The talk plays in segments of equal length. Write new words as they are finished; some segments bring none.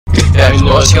James,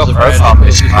 what's your profile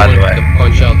picture, by the way? To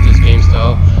punch out this game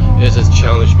style. It says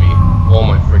challenge me. Oh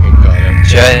my freaking god.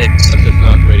 James. I'm just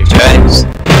not ready. James.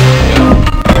 Yeah.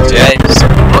 James.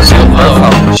 What's your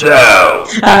profile picture? So,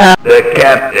 the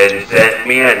captain sent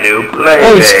me a new playmate.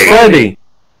 Oh, it's Freddy.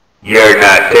 You're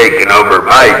not taking over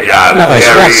my job, No, it's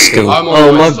Terry. Rascal. I'm on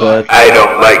Oh, my my side. bad. I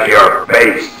don't like your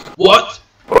face. What?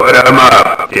 Put 'em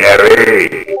up,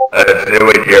 Terry. Let's see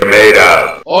what you're made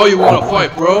of. Oh, you wanna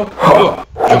fight, bro?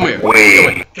 Come here.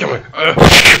 We Come here.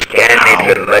 can't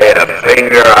even lay a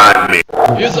finger on me.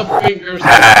 Here's a finger.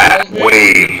 Ha,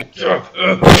 we.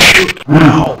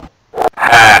 Ow.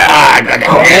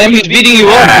 Damn, he's beating you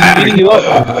up. He's beating you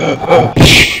up.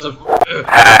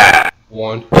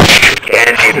 One.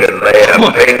 Can't even lay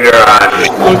a finger on me.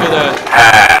 Look at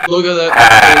that. Look at that.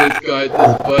 This guy,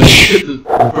 this buddy, this is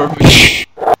perfect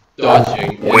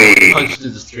dodging. And We. punch to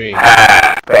the stream.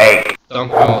 Fake.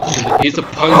 Somehow, he's a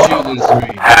punch you in the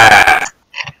stream.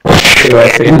 Two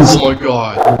seconds. Oh my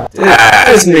god.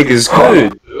 This nigga's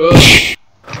good.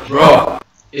 Bro,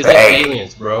 it's like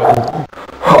aliens, bro.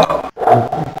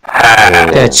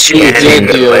 That shit, Can't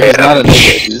even lay He's not a a.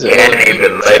 nigga. He's a... Can't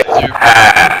even lay.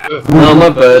 No, my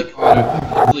bad.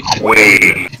 We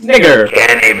Nigger.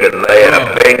 can't even lay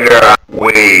a finger on.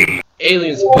 We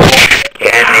Aliens,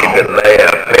 can't even lay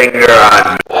a finger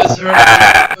on. this hurts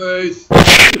my face.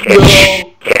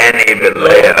 No. Can't even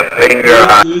lay a finger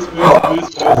on. This.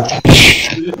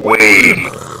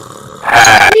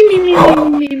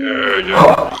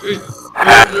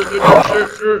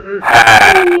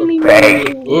 We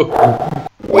fake.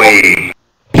 We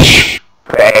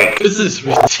fake. This is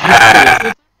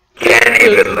ridiculous. Can't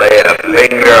even lay a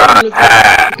finger on.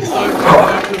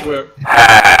 Everywhere.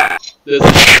 This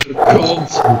is the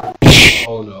cult.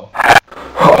 Oh no.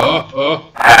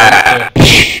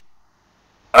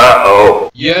 Uh-oh.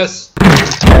 Yes.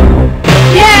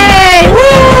 Yay!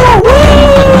 Woo! Woo!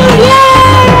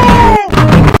 Yay!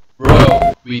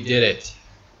 Bro, we did it.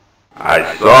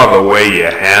 I saw the way you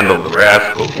handled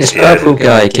Rascal. This kid. purple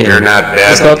guy came. You're not bad.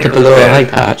 He's got the with your below eye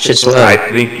fist. patch as I well.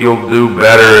 think you'll do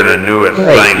better in a new Wait,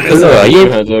 assignment. below, are you?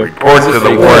 Report to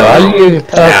the Are warden. you a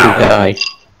purple Now. guy?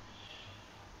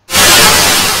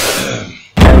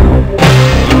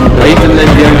 Even then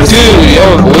you Dude, you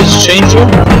have a voice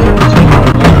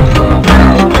changer?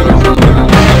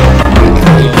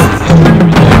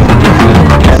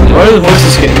 Why are the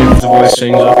voices getting with the voice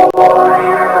changer?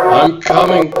 I'm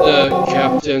coming,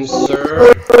 Captain,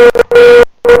 sir.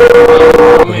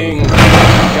 I'm coming,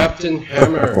 Captain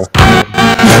Hammer.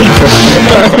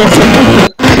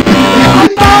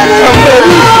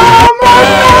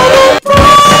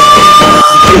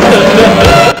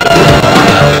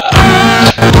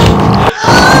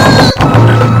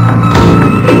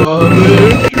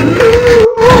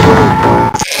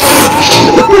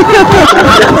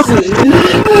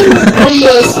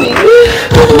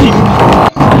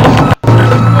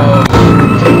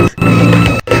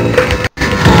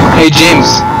 Hey, James.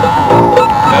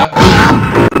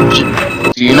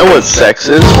 Do you know what sex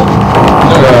is?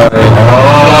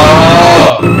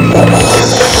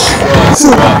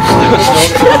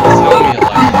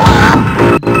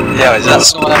 Yeah, is that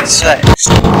someone else's sex?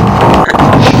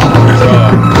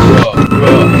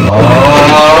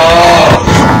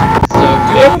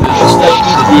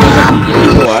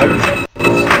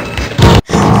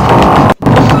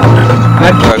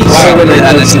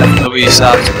 And it's W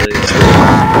sounds, please.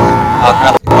 I'll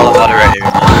grab the call moderator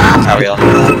and carry on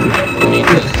with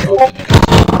that.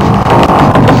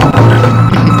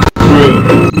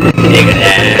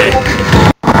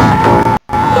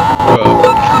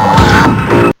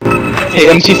 Hey,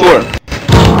 MT4.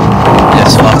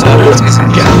 Yes, Flutter.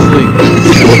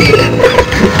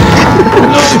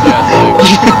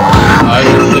 I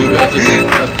think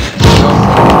I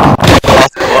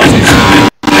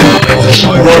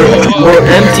Or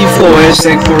MT4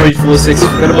 hashtag 4846.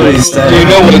 Forgot about his stat. Do you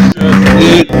know what?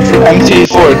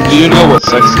 MT4, do you know what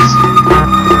sex is?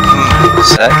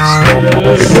 Sex?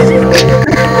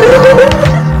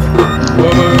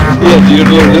 Yeah, do you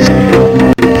know this?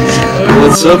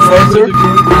 What's up, Arthur?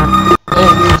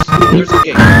 there's a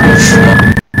game.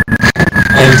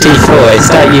 MT4, is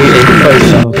that you in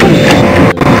person?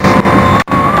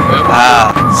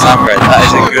 Ah, Samred, that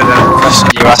is a good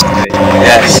question you asked me.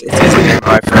 Yes, it is in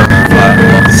my profile.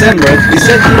 Samred, is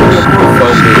that you in your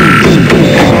profile picture?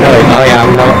 No, I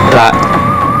am not that.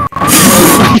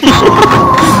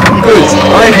 Good,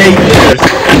 I hate this.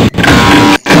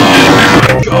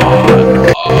 God.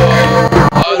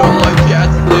 I don't like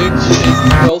Catholics. It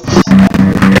smells.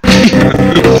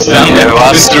 Yeah,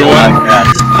 well, Mr. One.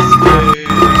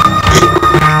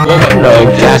 Oh my No,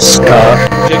 gas car.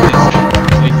 Check this.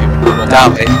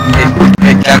 Damn it.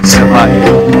 It cancelled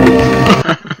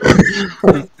mine.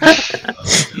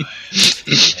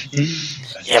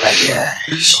 Yeah, man, yeah.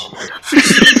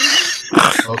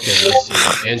 Okay, let's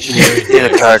see. Engineering.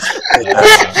 Get a card.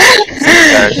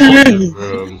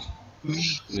 Rooms.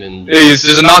 Then Hey,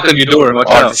 there's a knock on your door. Watch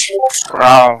out.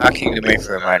 Wow, I can't get away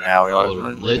from it right now. all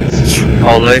lit.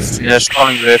 Oh, lift. Yes,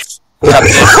 calling lift. Captain,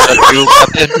 is that you,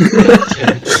 Captain?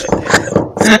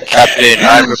 Captain,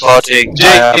 I'm reporting. I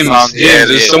have found the James, there's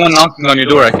alien. someone knocking on your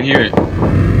door. I can hear it.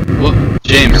 What?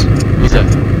 James, What's that?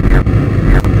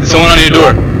 there's someone on your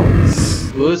door.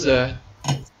 Who's that?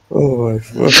 Oh my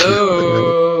fuck.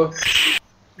 Hello.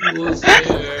 Who's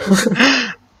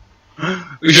there?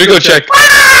 We should go check.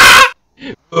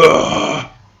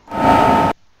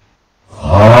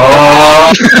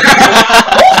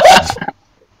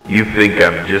 You think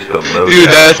I'm just a Dude,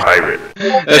 low-down pirate?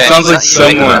 That sounds like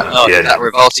someone. Oh, Yeah. that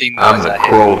revolting I'm noise the I hear.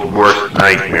 Crow's worst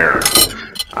nightmare.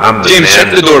 I'm the James, man check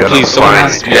the that's door, gonna please. Someone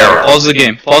find has to. Terra. Pause the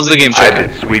game. Pause the game. I've Check.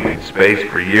 been sweeping space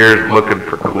for years looking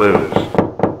for clues.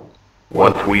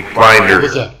 Once we find her,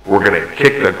 What's that? we're gonna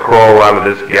kick the Crow out of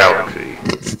this galaxy.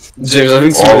 James, I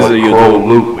think All someone's the at your Crow door.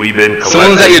 loot we've been collecting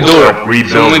Someone's at your will door. help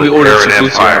rebuild Someone maybe the ordered Terran some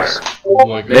food Empire. service. Oh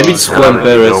my god. Maybe it's Now Flum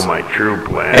that you know Perez. my true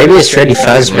plan. Maybe it's Freddy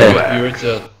Fazbear. Here's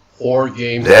a 4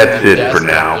 games. That's it for out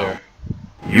now. there.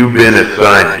 You've been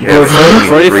assigned Well,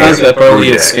 Freddy Captain Fazbear probably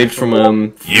Crew escaped from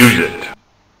Use it.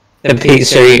 a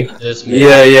pizzeria. This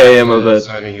Yeah, my bad.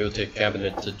 Assigning you to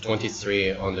cabinet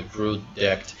 23 on the crew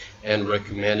deck and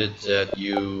recommended that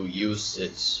you use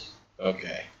it.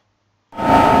 Okay.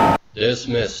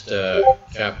 Dismissed,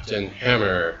 Captain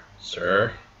Hammer,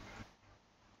 sir.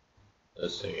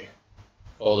 Let's see.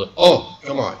 Hold it. Oh,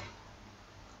 come on.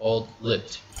 Hold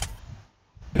lit.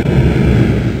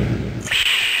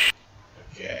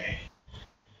 Okay.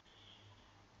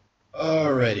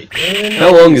 Alrighty. Then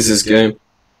How long is this game?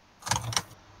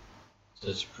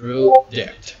 this crew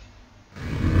decked.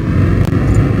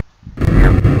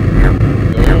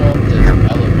 Going up this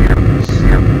elevators.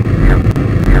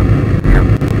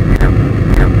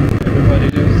 Everybody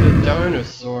does the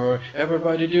dinosaur.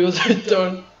 Everybody does the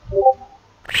dinosaur.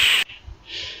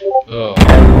 Oh.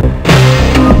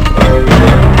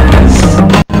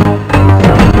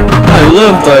 I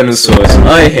love dinosaurs.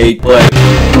 I hate black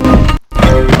people.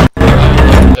 I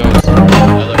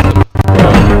like them.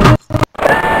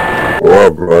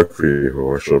 Or black people,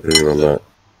 what's your opinion on that?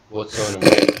 What's on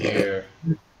them here?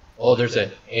 Oh, there's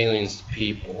an aliens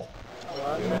people.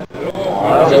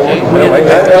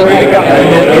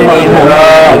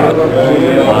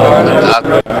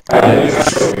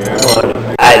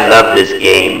 I love this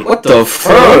game. What the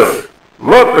fuck?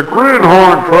 Let the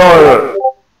greenhorn try it.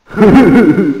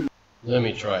 Let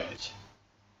me try it.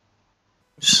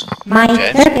 My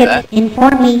James, circuit that?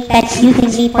 informed me that using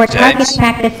me for target James?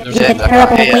 practice is a James, I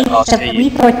terrible can't hear. waste I'll of see you.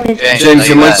 resources. James, your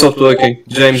are you mic's there? not working.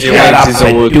 James, your Shut mic up isn't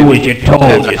and do working. as you're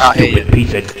told, you I hear you. stupid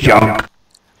piece of junk.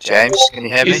 James, can you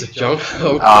hear me? Piece of junk?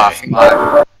 Okay. I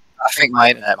think my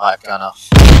internet might have gone off.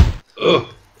 Ugh.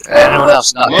 Anyone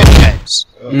else not hear James?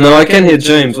 No, I can't hear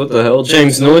James. What the hell?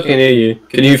 James, no one can hear you.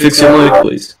 Can you fix your mic,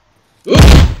 please? Keep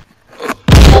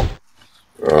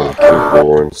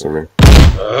going to me.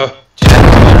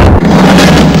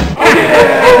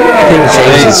 I think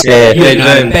James is scared. Hey,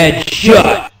 James. Bad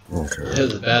shot. Okay. This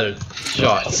is bad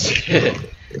shots.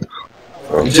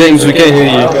 James, we can't hear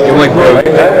you. Your mic broke.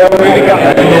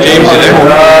 James, you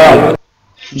there?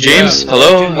 James,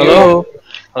 hello, hello,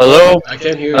 hello, I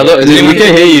can't hear hello. you. Is We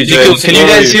can't hear you, James. Can you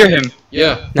guys hear him?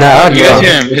 Yeah. Nah, You guys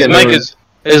hear him?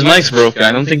 His mic's broken.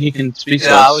 I don't think he can speak to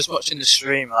Yeah, I us. was watching the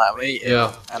stream like me,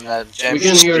 Yeah. and We James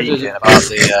can was hear speaking the. about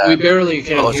the We barely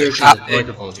can what was hear it, through the Captain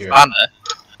microphones here. banner.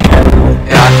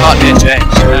 Yeah, I can't hear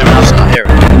James. Anyone else not hear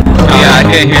him? Yeah, I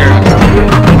can't hear him.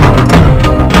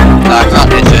 No, I can't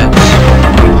hear James.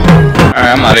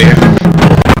 Alright, I'm out of here.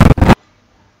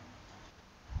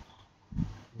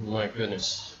 My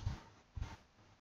goodness.